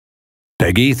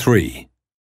Peggy 3.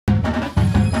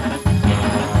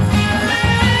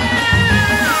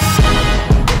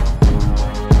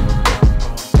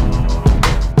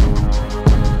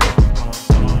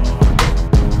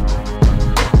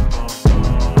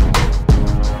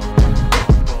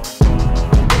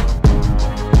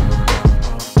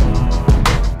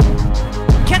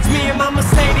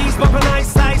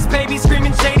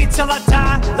 Till I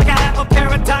die, like I have a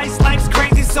paradise. Life's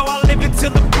crazy, so I live it to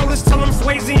the fullest till I'm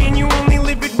Swayze, and you only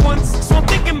live it once. So I'm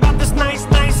thinking about this nice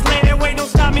lady. Wait, don't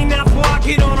stop me now before I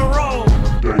get on a roll.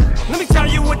 Let me tell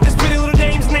you what this pretty little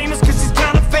dame's name is, cause she's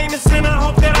kinda famous, and I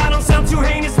hope that I don't sound too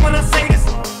heinous when I say this.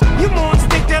 You morons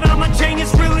think that I'm a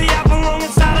genius, really I belong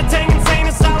inside a dang insane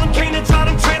asylum. Can't draw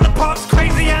them trailer parks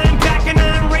crazy. I am back and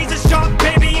I am razor sharp,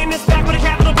 baby, and it's back with a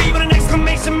capital B with an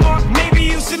exclamation mark. Maybe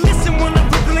you should listen when I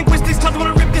flip the linguistics, cause when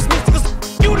I rip this mystical,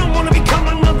 you don't wanna become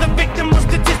another victim of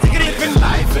statistics. Living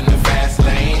life in the fast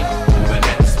lane, moving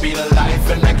at the speed of life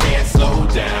and I can't slow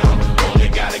down. Only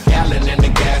got a gallon in the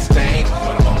gas tank,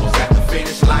 but I'm almost at the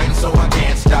finish line, so I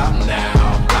can't stop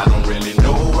now. I don't really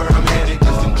know where I'm headed,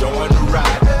 just enjoying the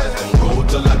ride. Let's go roll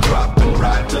till I drop and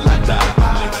ride till I die.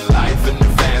 I'm living life in the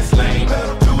fast lane,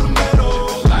 pedal to the metal.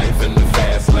 Living life in the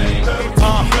fast lane, pedal to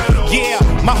the metal. Yeah,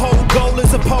 my whole goal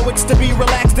as a poet's to be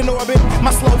relaxed in orbit.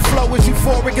 My slow flow is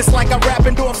euphoric, it's like I rap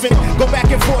endorphin. Go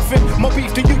back and forth, more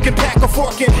beef than you can pack a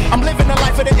fork in. I'm living the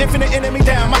life of the infinite enemy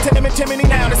down. My tenement chimney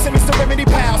now, the semi-serenity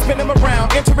pal. Spin them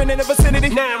around, entering in the vicinity.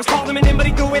 Now it's called him an in, but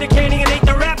he threw away the candy and ate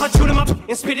the rap. I chewed him up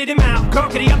and spitted him out.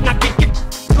 Gurkity up, now get.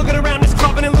 Looking around this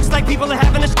club and it looks like people are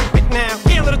having a shit now.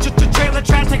 Yeah, little trailer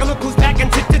trash, take a look who's back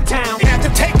into the town. After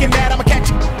taking that, I'ma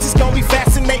catch you. It's gonna be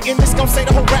fascinating. This gonna say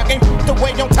the whole rap game the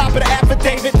way on top of the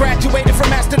affidavit. Graduated from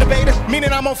master debater,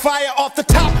 meaning I'm on fire off the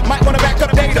top. Might wanna back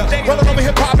up the data. Rolling over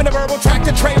hip hop in a verbal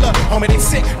tractor trailer. Homie, they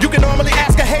sick. You can normally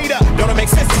ask a hater. Don't it make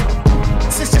sense?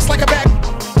 It's just like a bag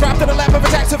dropped in the lap of a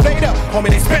tax evader. Homie,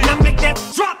 they spit. And I make that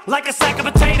drop like a sack of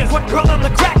potatoes. What girl I'm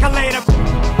the cracker later?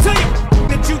 Tell you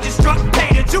that you just struck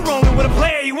paid it. You're rolling with a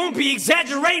player. You won't be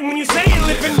exaggerating when you say it.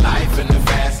 Living life in the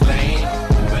fast lane,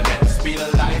 moving at the speed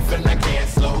of life and I can't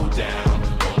slow down.